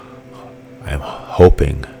I'm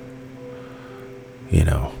hoping,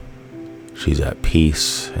 she's at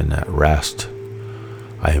peace and at rest.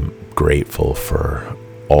 I am grateful for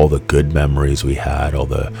all the good memories we had, all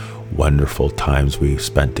the wonderful times we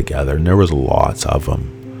spent together, and there was lots of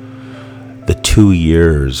them. The 2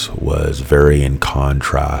 years was very in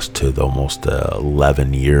contrast to the almost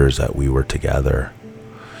 11 years that we were together.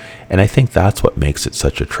 And I think that's what makes it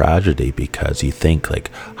such a tragedy, because you think, like,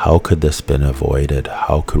 how could this been avoided?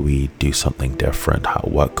 How could we do something different?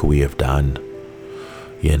 What could we have done?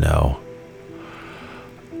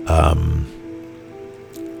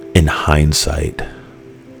 In hindsight,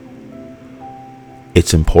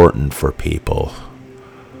 it's important for people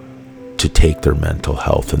to take their mental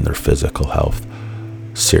health and their physical health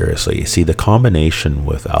seriously. You see, the combination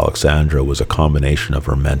with Alexandra was a combination of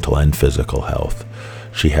her mental and physical health.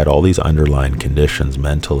 She had all these underlying conditions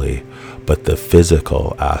mentally, but the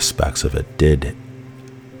physical aspects of it did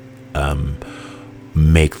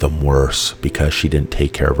make them worse, because she didn't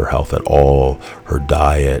take care of her health at all. Her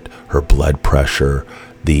diet, her blood pressure,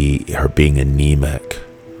 her being anemic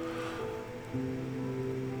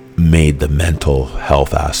made the mental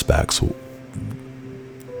health aspects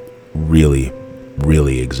really,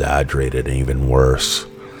 really exaggerated and even worse.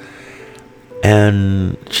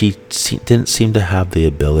 And she didn't seem to have the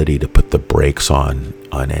ability to put the brakes on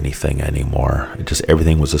anything anymore.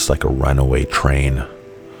 Everything was just like a runaway train,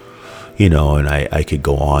 and I could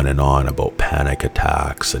go on and on about panic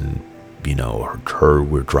attacks, and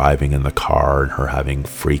we're driving in the car and her having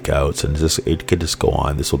freakouts, and it could just go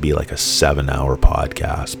on. This will be like a 7-hour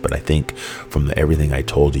podcast, but I think from everything I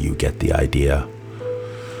told you, you get the idea.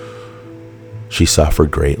 She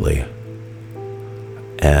suffered greatly,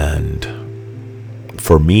 and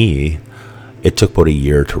for me, it took about a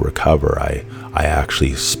year to recover. I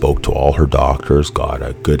actually spoke to all her doctors, got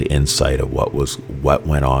a good insight of what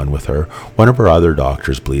went on with her. One of her other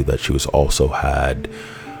doctors believed that she was also had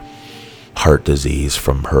heart disease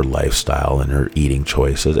from her lifestyle and her eating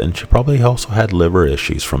choices, and she probably also had liver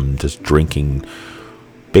issues from just drinking.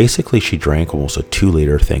 Basically, she drank almost a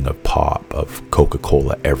 2-liter thing of pop, of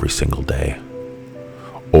Coca-Cola every single day,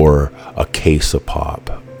 or a case of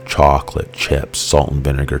pop, chocolate, chips, salt and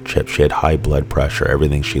vinegar chips. She had high blood pressure.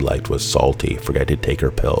 Everything she liked was salty. Forget to take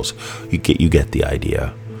her pills. You get the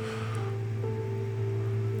idea.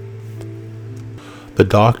 The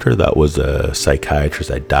doctor that was a psychiatrist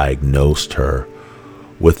that diagnosed her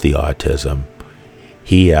with the autism,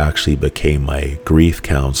 he actually became my grief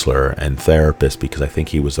counselor and therapist, because I think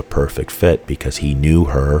he was a perfect fit, because he knew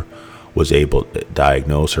her, was able to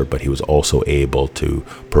diagnose her, but he was also able to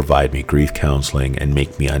provide me grief counseling and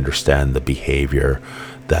make me understand the behavior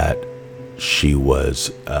that she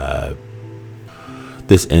was.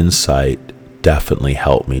 This insight definitely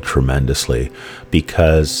helped me tremendously,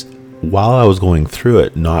 because while I was going through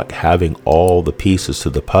it, not having all the pieces to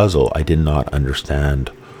the puzzle, I did not understand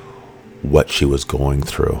what she was going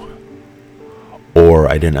through, or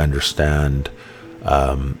I didn't understand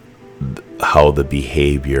how the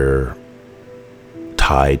behavior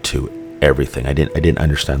tied to everything. I didn't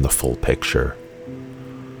understand the full picture.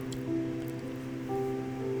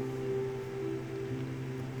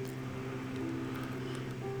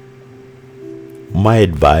 My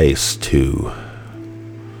advice to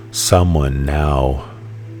someone now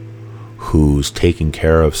who's taking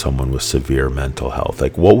care of someone with severe mental health,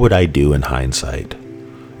 like, what would I do in hindsight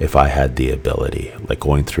if I had the ability, like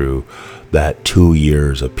going through that 2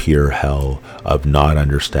 years of pure hell of not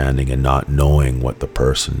understanding and not knowing what the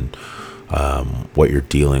person, what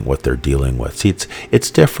they're dealing with. See, it's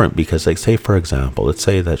different, because, like, say for example, let's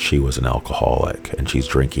say that she was an alcoholic and she's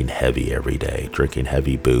drinking heavy every day, drinking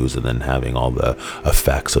heavy booze, and then having all the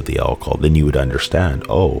effects of the alcohol. Then you would understand,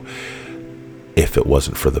 oh, if it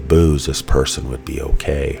wasn't for the booze, this person would be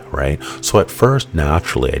okay, right? So at first,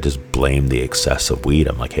 naturally, I just blamed the excessive weed.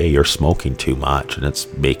 I'm like, hey, you're smoking too much, and it's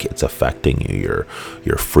affecting you.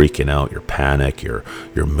 You're freaking out. You're panic. Your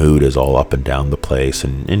mood is all up and down the place.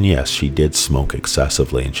 And yes, she did smoke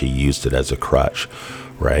excessively, and she used it as a crutch,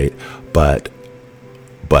 right? But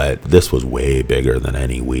this was way bigger than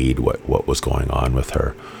any weed. What was going on with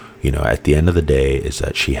her? At the end of the day, is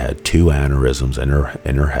that she had 2 aneurysms in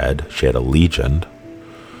her head. She had a lesion.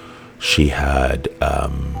 She had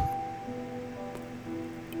a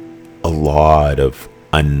lot of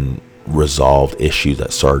unresolved issues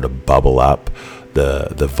that started to bubble up.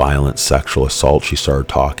 The violent sexual assault, she started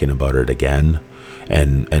talking about it again,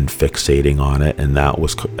 and fixating on it, and that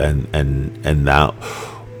was and that,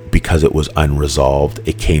 because it was unresolved,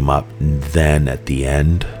 it came up then at the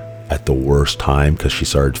end, at the worst time because she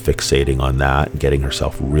started fixating on that and getting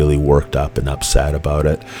herself really worked up and upset about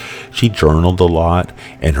it. She journaled a lot,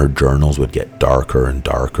 and her journals would get darker and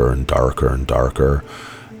darker and darker and darker.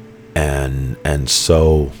 And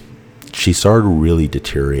so she started to really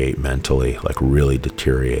deteriorate mentally, like really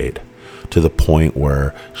deteriorate, to the point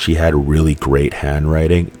where she had really great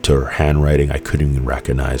handwriting. To her handwriting, I couldn't even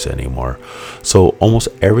recognize anymore. So almost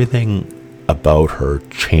everything about her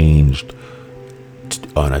changed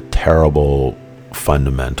on a terrible,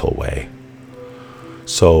 fundamental way.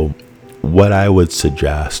 So what I would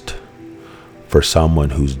suggest for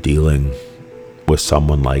someone who's dealing with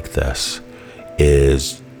someone like this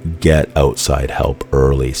is get outside help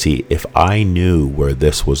early. See, if I knew where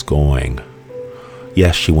this was going,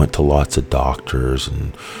 yes, she went to lots of doctors,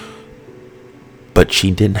 but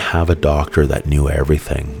she didn't have a doctor that knew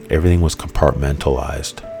everything. Everything was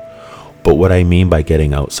compartmentalized. But what I mean by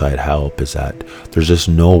getting outside help is that there's just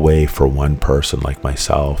no way for one person like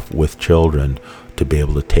myself with children to be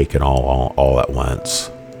able to take it all at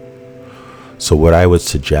once. So what I would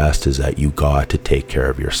suggest is that you got to take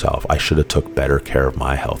care of yourself. I should have took better care of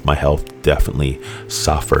my health. My health definitely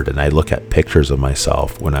suffered. And I look at pictures of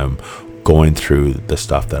myself when I'm going through the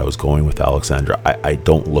stuff that I was going with Alexandra. I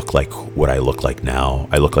don't look like what I look like now.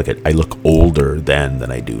 I look older then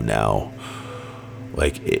than I do now.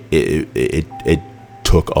 Like it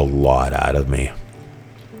took a lot out of me.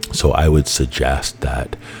 So I would suggest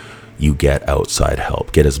that you get outside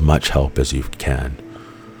help. Get as much help as you can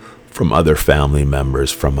from other family members,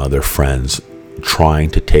 from other friends.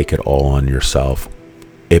 Trying to take it all on yourself,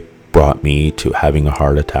 it brought me to having a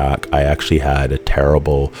heart attack. I actually had a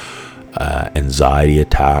terrible anxiety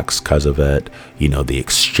attacks because of it. The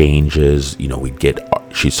exchanges,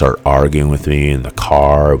 she'd start arguing with me in the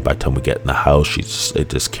car. By the time we get in the house, she's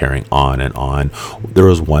just carrying on and on. There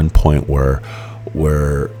was one point where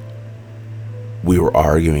we were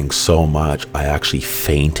arguing so much, I actually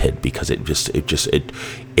fainted because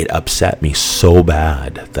it upset me so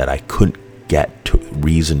bad that I couldn't get to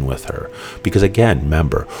reason with her. Because again,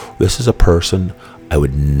 remember, this is a person I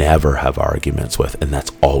would never have arguments with, and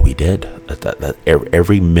that's all we did. That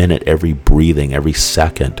every minute, every breathing, every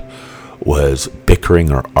second was bickering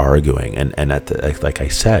or arguing. And like I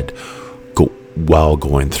said, while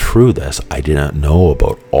going through this, I didn't know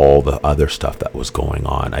about all the other stuff that was going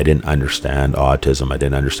on. I didn't understand autism. I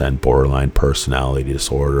didn't understand borderline personality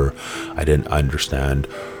disorder. I didn't understand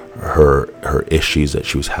her issues that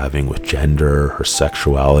she was having with gender, her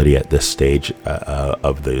sexuality at this stage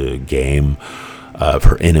of the game, of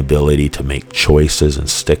her inability to make choices and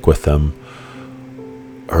stick with them,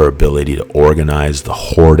 her ability to organize, the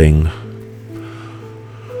hoarding,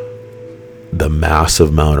 the massive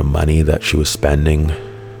amount of money that she was spending,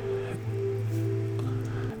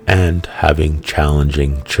 and having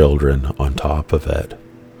challenging children on top of it.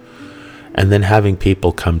 And then having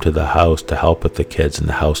people come to the house to help with the kids, and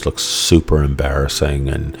the house looks super embarrassing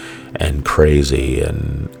and crazy.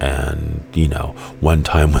 And one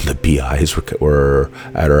time when the BIs were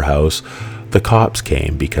at her house, the cops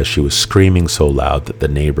came because she was screaming so loud that the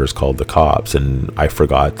neighbors called the cops. And I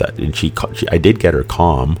forgot that. And I did get her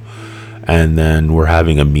calm. And then we're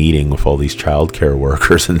having a meeting with all these childcare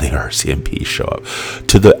workers, and the RCMP show up.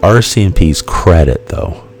 To the RCMP's credit,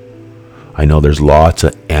 though, I know there's lots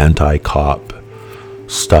of anti-cop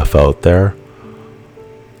stuff out there.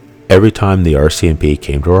 Every time the RCMP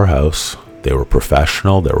came to our house, they were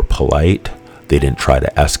professional, they were polite, they didn't try to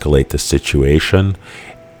escalate the situation,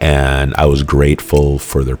 and I was grateful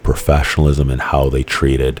for their professionalism and how they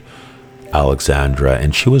treated Alexandra.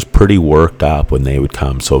 And she was pretty worked up when they would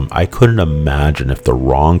come, so I couldn't imagine if the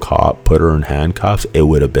wrong cop put her in handcuffs, it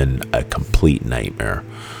would have been a complete nightmare.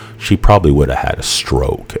 She probably would have had a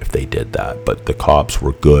stroke if they did that. But the cops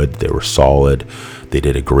were good. They were solid. They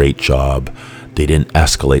did a great job. They didn't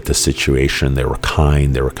escalate the situation. They were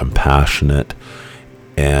kind. They were compassionate.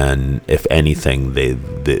 And if anything,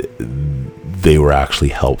 they were actually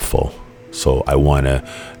helpful. So I want to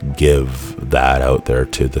give that out there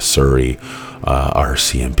to the Surrey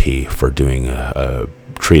RCMP for doing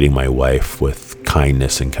treating my wife with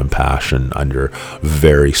kindness and compassion under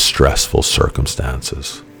very stressful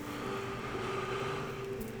circumstances.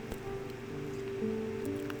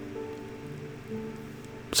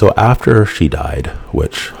 So after she died,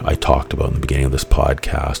 which I talked about in the beginning of this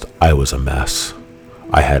podcast, I was a mess.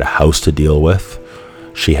 I had a house to deal with.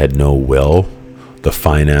 She had no will. The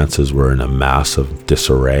finances were in a massive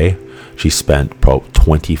disarray. She spent about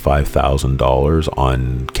 $25,000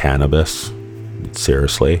 on cannabis.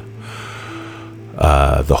 Seriously.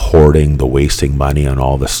 The hoarding, the wasting money on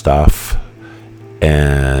all the stuff.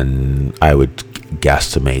 And I would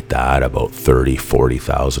guesstimate that about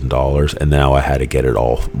 $30,000-$40,000, and now I had to get it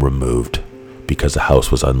all removed because the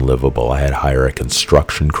house was unlivable. I had to hire a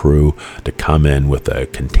construction crew to come in with a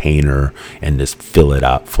container and just fill it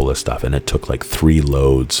up full of stuff, and it took like 3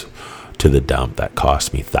 loads to the dump. That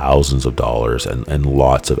cost me thousands of dollars and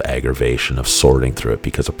lots of aggravation of sorting through it,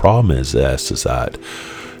 because the problem is that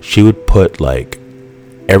she would put like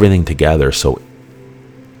everything together, so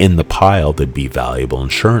in the pile there'd be valuable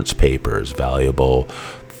insurance papers,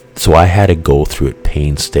 so I had to go through it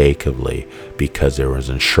painstakingly, because there was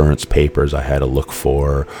insurance papers I had to look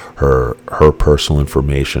for, her personal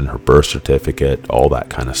information, her birth certificate, all that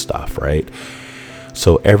kind of stuff, right?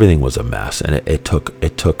 So everything was a mess, and it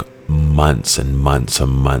took months and months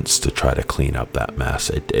and months to try to clean up that mess.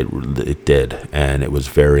 It did, and it was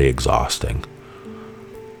very exhausting.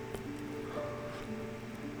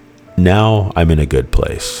 Now I'm in a good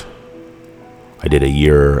place. I did a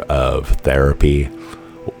year of therapy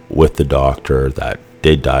with the doctor that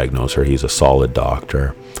did diagnose her. He's a solid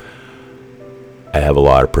doctor. I have a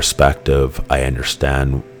lot of perspective. I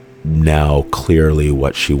understand now clearly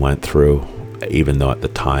what she went through, even though at the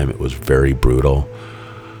time it was very brutal.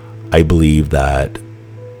 I believe that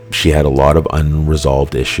she had a lot of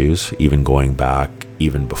unresolved issues, even going back,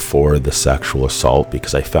 even before the sexual assault,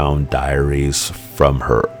 because I found diaries from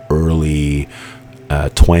her early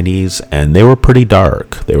 20s, and they were pretty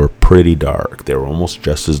dark. They were almost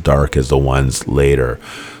just as dark as the ones later.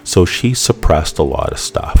 So she suppressed a lot of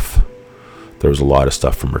stuff. There was a lot of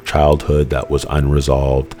stuff from her childhood that was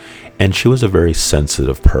unresolved, and she was a very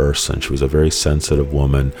sensitive person. She was a very sensitive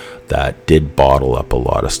woman that did bottle up a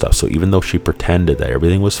lot of stuff. So even though she pretended that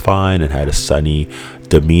everything was fine and had a sunny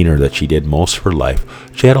demeanor that she did most of her life,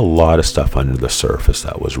 she had a lot of stuff under the surface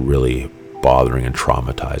that was really bothering and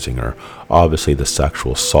traumatizing her. Obviously, the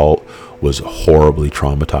sexual assault was horribly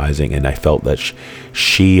traumatizing, and I felt that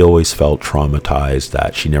she always felt traumatized,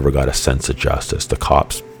 that she never got a sense of justice. The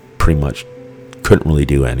cops pretty much couldn't really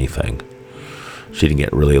do anything. She didn't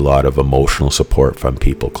get really a lot of emotional support from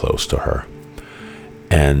people close to her,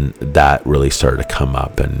 and that really started to come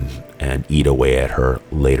up and eat away at her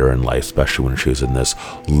later in life, especially when she was in this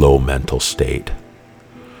low mental state.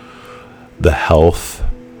 The health,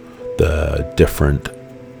 the different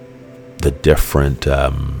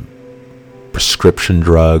prescription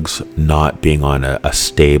drugs, not being on a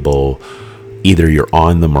stable, either you're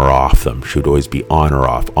on them or off them. She would always be on or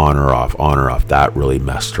off, on or off, on or off. That really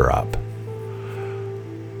messed her up.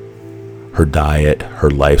 Her diet, her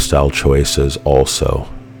lifestyle choices also.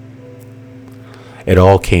 It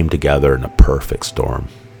all came together in a perfect storm.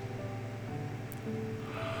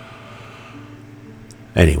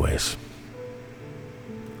 Anyways.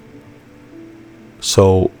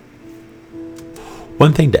 So,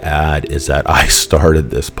 one thing to add is that I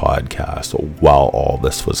started this podcast while all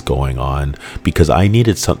this was going on because I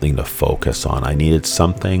needed something to focus on. I needed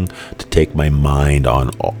something to take my mind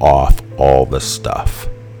off all this stuff.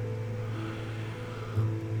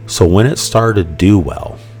 So when it started to do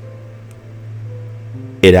well,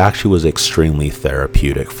 it actually was extremely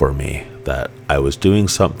therapeutic for me, that I was doing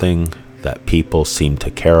something that people seemed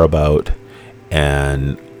to care about,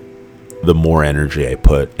 and the more energy I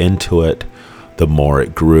put into it, the more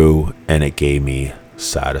it grew, and it gave me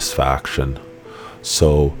satisfaction.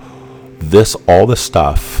 So all the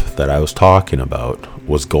stuff that I was talking about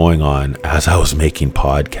was going on as I was making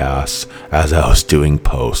podcasts, as I was doing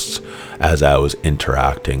posts, as I was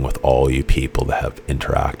interacting with all you people that have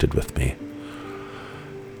interacted with me.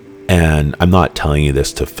 And I'm not telling you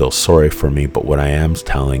this to feel sorry for me, but what I am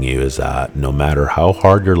telling you is that no matter how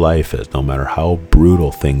hard your life is, no matter how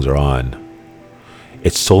brutal things are on,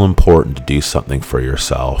 it's so important to do something for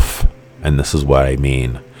yourself. And this is what I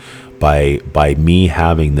mean. By me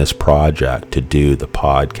having this project to do the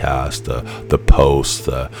podcast, the posts,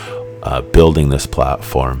 building this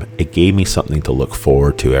platform, it gave me something to look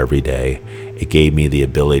forward to every day. It gave me the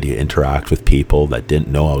ability to interact with people that didn't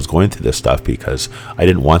know I was going through this stuff, because I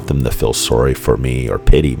didn't want them to feel sorry for me or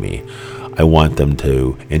pity me. I want them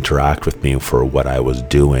to interact with me for what I was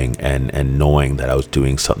doing, and knowing that I was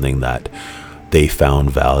doing something that they found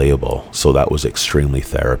valuable. So that was extremely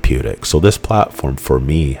therapeutic. So this platform for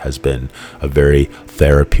me has been a very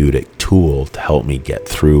therapeutic tool to help me get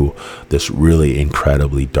through this really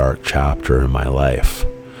incredibly dark chapter in my life.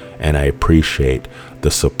 And I appreciate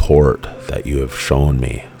the support that you have shown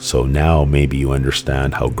me. So now maybe you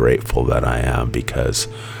understand how grateful that I am, because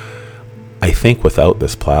I think without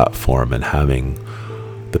this platform and having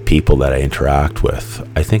the people that I interact with,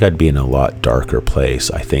 I think I'd be in a lot darker place.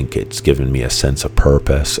 I think it's given me a sense of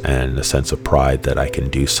purpose and a sense of pride that I can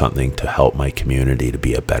do something to help my community to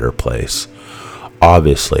be a better place.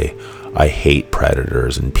 Obviously, I hate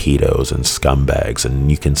predators and pedos and scumbags,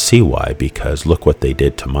 and you can see why, because look what they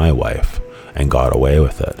did to my wife and got away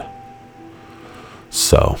with it.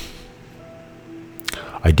 So,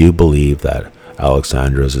 I do believe that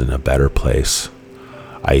Alexandra's in a better place.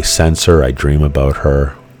 I sense her, I dream about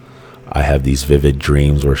her. I have these vivid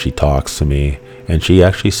dreams where she talks to me, and she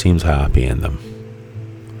actually seems happy in them.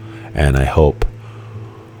 And I hope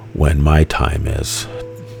when my time is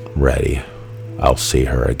ready, I'll see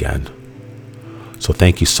her again. So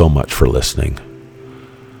thank you so much for listening.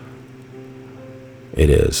 It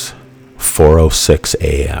is 4:06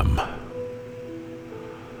 a.m.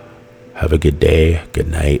 Have a good day, good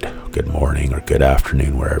night, good morning, or good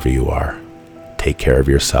afternoon, wherever you are. Take care of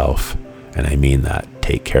yourself, and I mean that.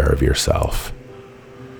 Take care of yourself.